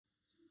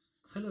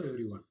Hello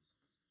everyone.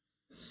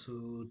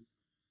 So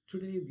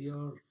today we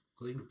are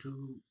going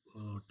to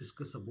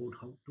discuss about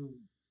how to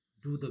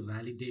do the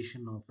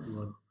validation of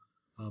your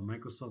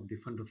Microsoft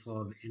Defender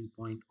for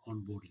Endpoint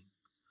onboarding.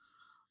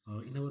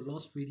 In our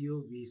last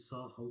video, we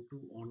saw how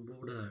to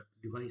onboard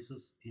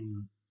devices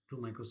in to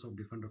Microsoft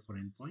Defender for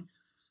Endpoint,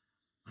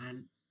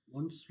 and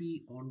once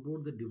we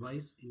onboard the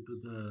device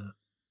into the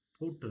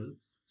portal,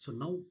 so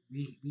now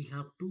we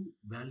have to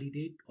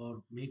validate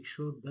or make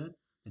sure that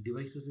the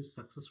devices is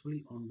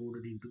successfully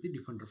onboarded into the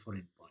Defender for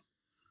Endpoint.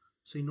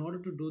 So in order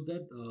to do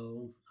that,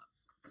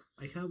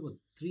 I have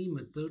three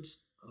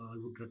methods I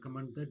would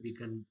recommend that we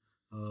can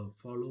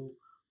follow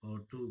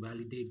to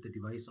validate the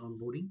device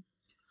onboarding.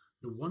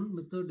 The one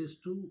method is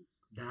to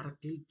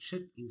directly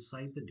check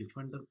inside the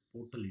Defender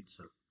portal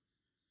itself.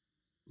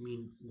 I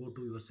mean, go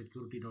to your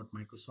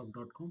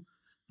security.microsoft.com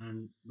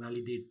and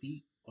validate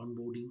the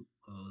onboarding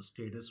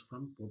status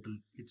from portal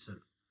itself.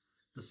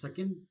 The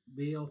second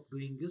way of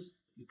doing is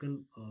you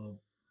can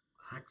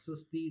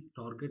access the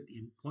target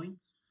endpoint,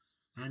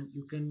 and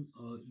you can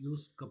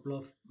use couple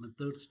of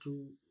methods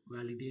to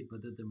validate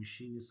whether the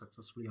machine is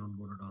successfully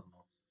onboarded or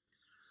not.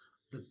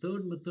 The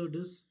third method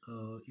is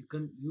you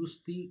can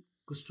use the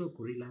Gusto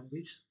query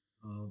language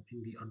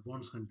in the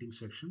advanced hunting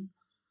section,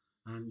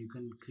 and you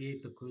can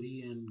create the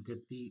query and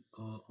get the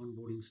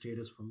onboarding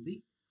status from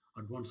the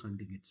advanced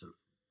hunting itself.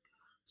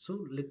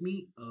 So let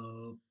me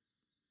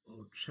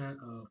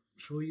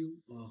show you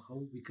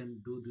how we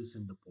can do this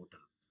in the portal.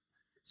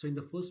 So in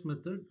the first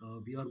method,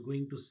 we are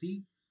going to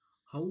see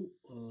how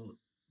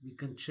we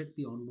can check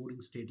the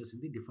onboarding status in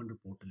the Defender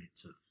portal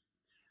itself.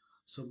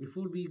 So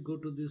before we go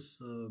to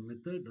this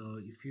method,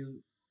 if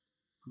you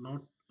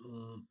not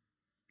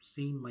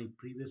seen my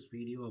previous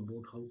video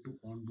about how to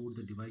onboard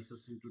the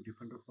devices into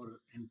Defender for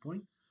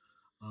Endpoint,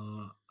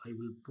 I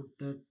will put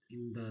that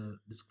in the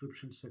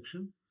description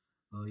section.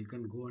 You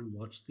can go and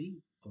watch the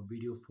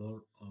video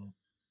for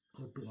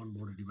how to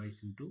onboard a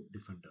device into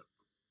Defender.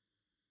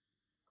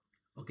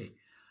 Okay.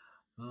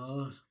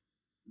 Uh,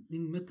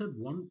 in method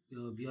one,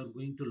 we are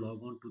going to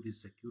log on to the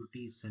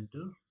security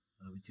center,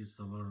 which is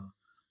our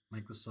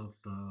Microsoft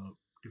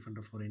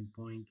Defender for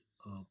Endpoint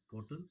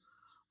portal.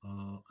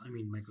 I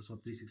mean,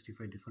 Microsoft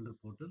 365 Defender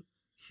portal.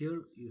 Here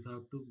you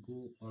have to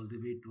go all the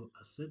way to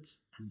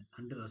assets, and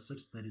under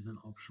assets there is an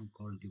option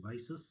called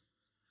devices.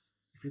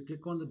 If you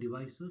click on the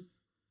devices,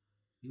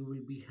 you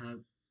will be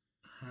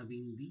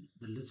having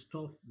the list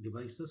of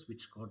devices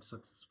which got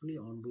successfully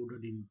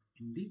onboarded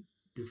in the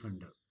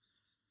Defender.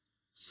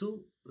 So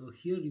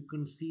here you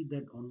can see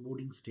that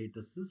onboarding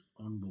status is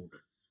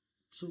onboarded.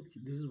 So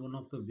this is one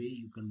of the way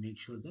you can make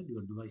sure that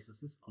your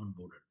devices is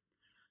onboarded.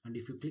 And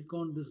if you click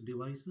on this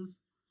device,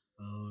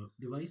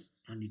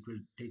 and it will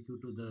take you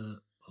to the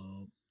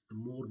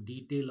more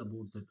detail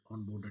about that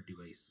onboarded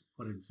device.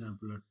 For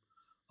example,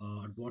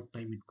 at what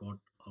time it got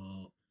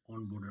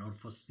onboarded or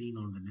first seen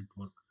on the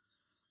network,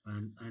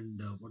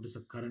 and what is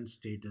the current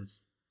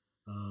status,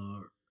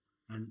 uh,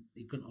 and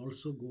you can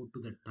also go to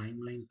the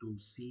timeline to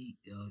see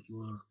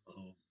your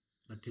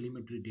the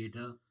telemetry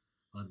data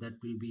that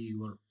will be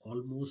your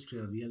almost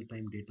real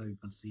time data you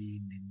can see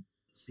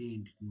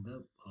in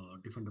the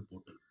Defender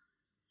portal.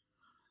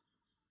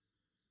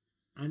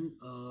 And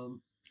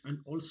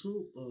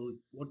also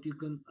what you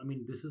can, I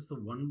mean, this is the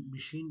one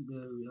machine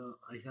where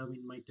I have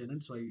in my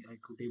tenant, so I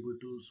could able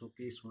to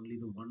showcase only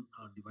the one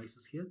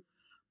devices here.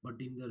 But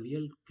in the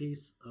real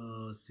case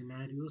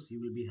scenarios, you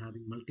will be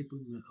having multiple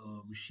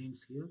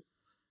machines here.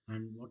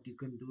 And what you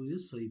can do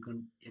is, so you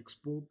can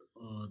export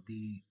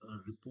the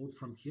report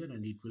from here,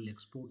 and it will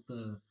export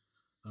the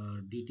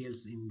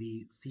details in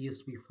the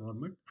CSV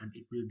format, and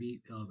it will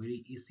be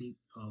very easy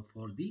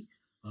for the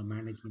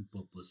management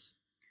purpose.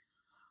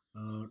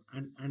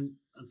 And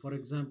for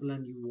example,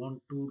 and you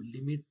want to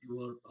limit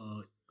your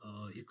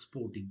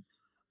exporting,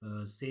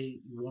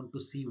 say you want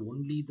to see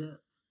only the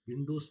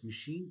Windows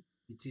machine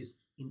which is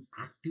in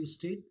active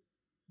state,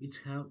 which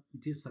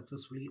is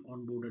successfully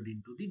onboarded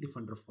into the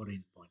Defender for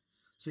Endpoint.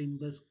 So in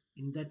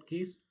that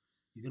case,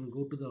 you can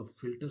go to the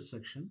filter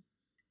section,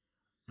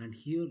 and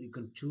here you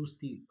can choose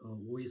the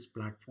OS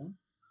platform.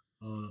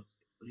 uh,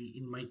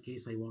 in my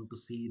case, I want to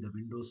see the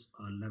Windows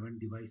 11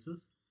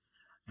 devices,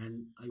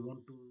 and I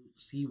want to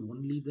see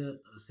only the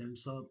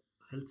sensor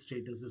health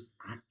status is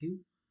active,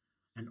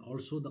 and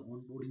also the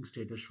onboarding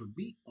status should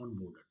be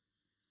onboarded.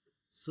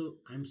 So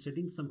I'm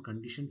setting some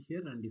condition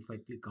here, and if I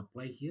click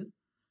apply here,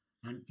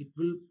 and it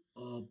will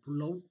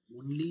pull out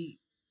only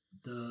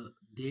the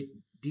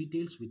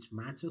details which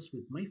matches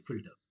with my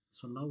filter.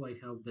 So now I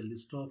have the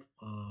list of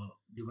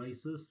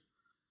devices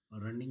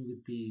running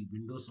with the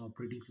Windows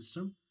operating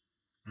system,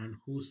 and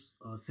whose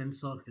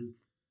sensor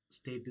health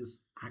state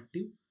is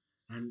active,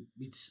 and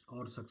which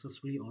are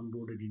successfully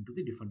onboarded into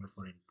the Defender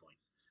for Endpoint.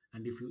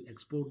 And if you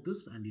export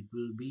this, and it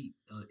will be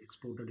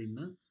exported in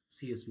a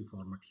CSV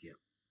format here.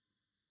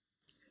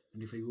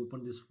 And if I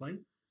open this file,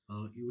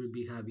 you will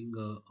be having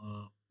the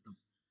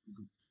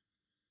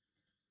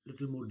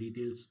little more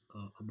details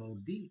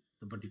about the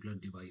particular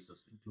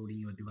devices, including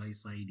your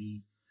device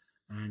ID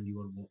and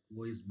your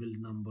voice build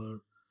number,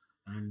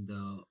 and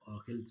the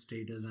health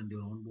status and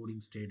your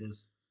onboarding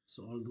status.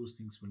 So all those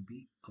things will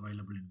be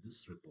available in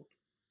this report.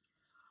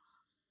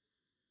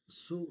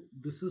 So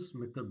this is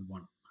method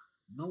one.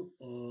 Now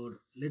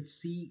let's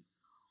see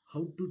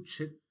how to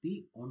check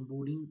the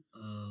onboarding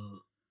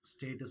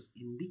status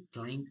in the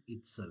client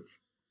itself.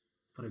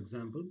 For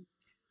example,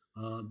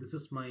 this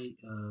is my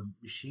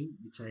machine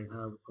which I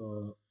have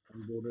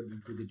onboarded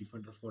into the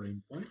Defender for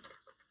Endpoint.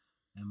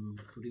 I'm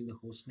putting the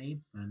host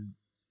name, and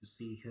you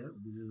see here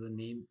this is the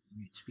name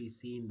which we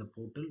see in the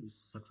portal is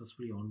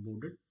successfully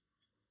onboarded.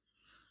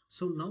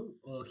 So now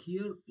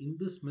here in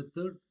this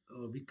method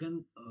we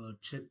can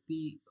check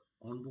the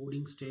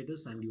onboarding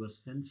status and your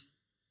sense,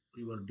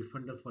 your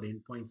Defender for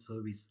Endpoint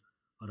service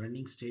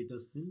running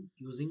status in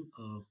using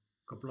a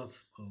couple of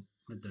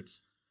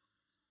methods.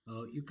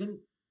 You can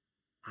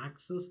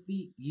access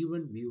the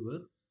event viewer,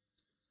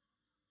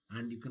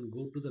 and you can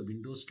go to the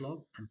Windows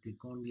log and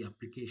click on the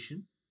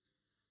application,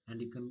 and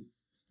you can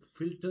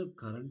filter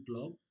current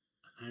log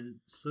and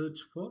search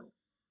for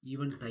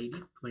event ID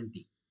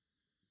 20.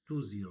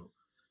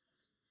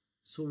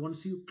 So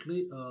once you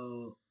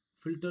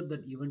filter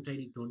that event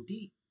ID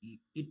 20,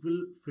 it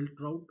will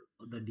filter out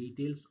the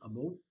details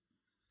about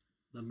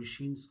the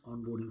machine's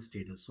onboarding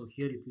status. So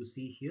here, if you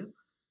see here,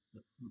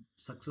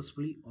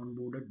 successfully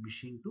onboarded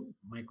machine to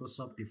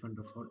Microsoft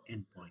Defender for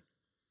Endpoint.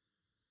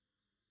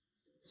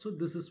 So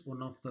this is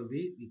one of the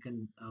way we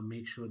can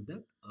make sure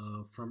that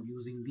from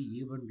using the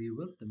event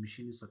viewer, the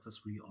machine is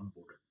successfully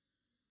onboarded.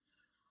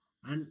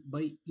 And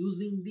by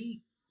using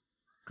the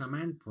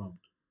command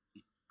prompt,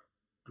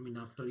 I mean,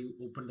 after you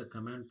open the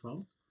command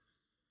prompt,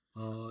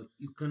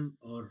 you can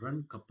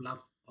run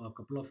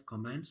couple of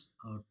commands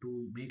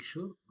to make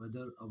sure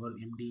whether our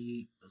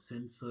MDE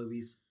send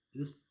service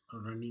is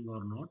running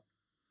or not.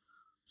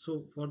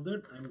 So for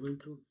that, I'm going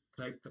to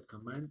type the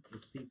command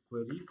sc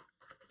query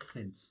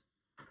sense.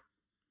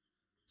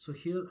 So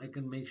here I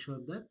can make sure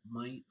that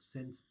my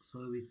sense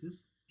service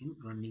is in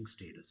running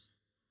status.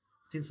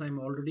 Since I'm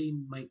already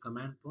in my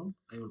command prompt,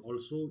 I will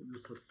also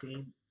use the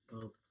same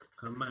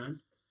command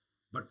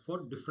but for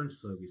different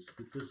service,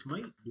 which is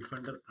my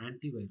Defender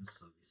antivirus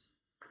service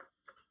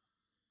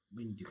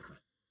in Defend.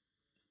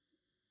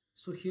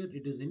 So here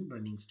it is in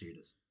running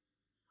status.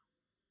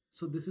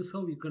 So this is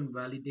how you can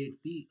validate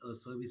the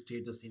service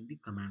status in the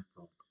command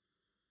prompt.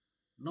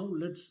 Now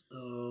let's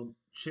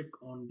check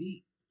on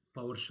the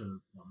PowerShell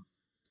one.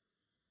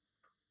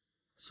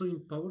 So in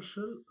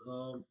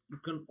PowerShell, you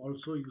can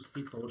also use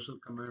the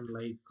PowerShell command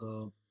like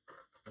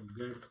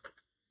get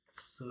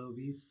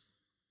service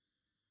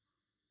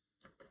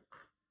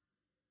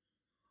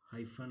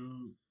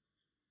hyphen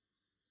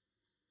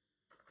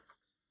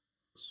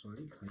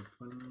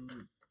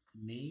hyphen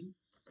name,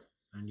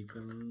 and you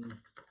can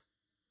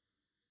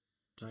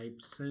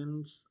type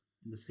sense.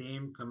 In the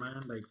same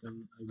command, I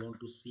want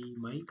to see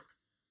my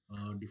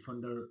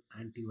Defender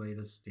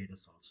antivirus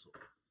status also.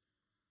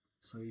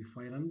 So if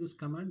I run this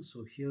command,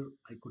 so here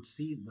I could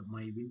see that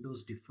my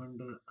Windows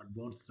Defender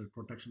Advanced Threat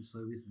Protection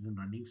Service is in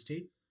running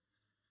state,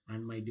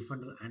 and my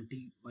Defender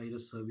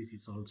antivirus service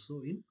is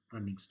also in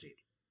running state.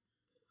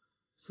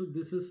 So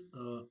this is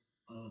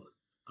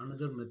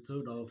another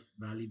method of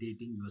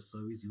validating your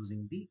service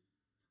using the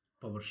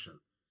PowerShell.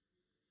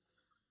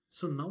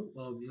 So now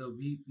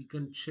we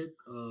can check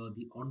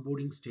the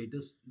onboarding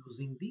status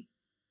using the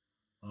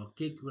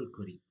KQL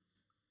query.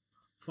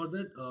 For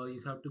that,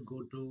 you have to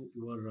go to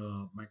your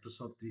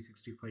Microsoft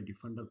 365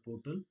 Defender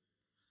portal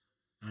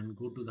and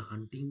go to the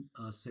hunting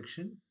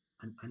section.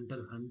 And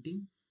under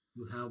hunting,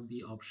 you have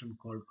the option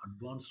called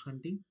advanced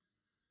hunting.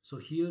 So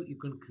here you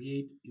can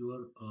create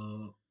your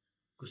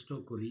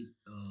Custo query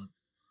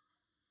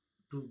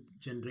to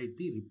generate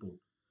the report.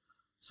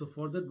 So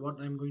for that, what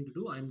I'm going to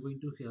do, I'm going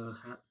to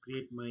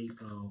create my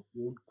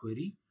own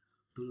query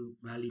to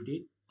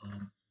validate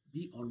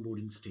the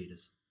onboarding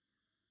status.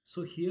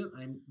 So here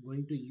I'm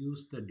going to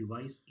use the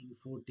device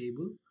info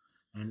table,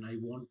 and I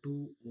want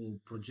to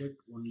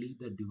project only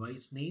the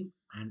device name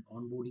and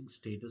onboarding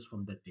status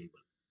from that table.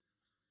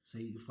 So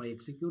if I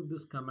execute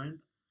this command,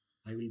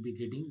 I will be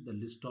getting the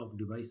list of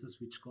devices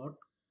which got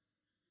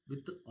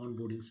with the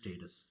onboarding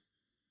status.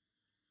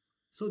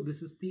 So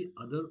this is the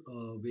other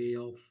way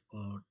of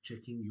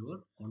checking your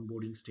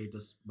onboarding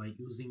status by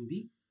using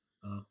the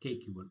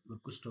KQL, your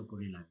Kusto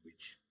query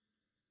language.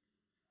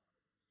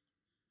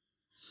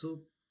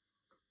 So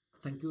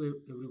thank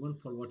you everyone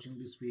for watching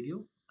this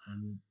video,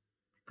 and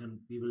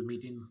we will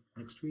meet in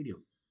next video.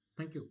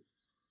 Thank you.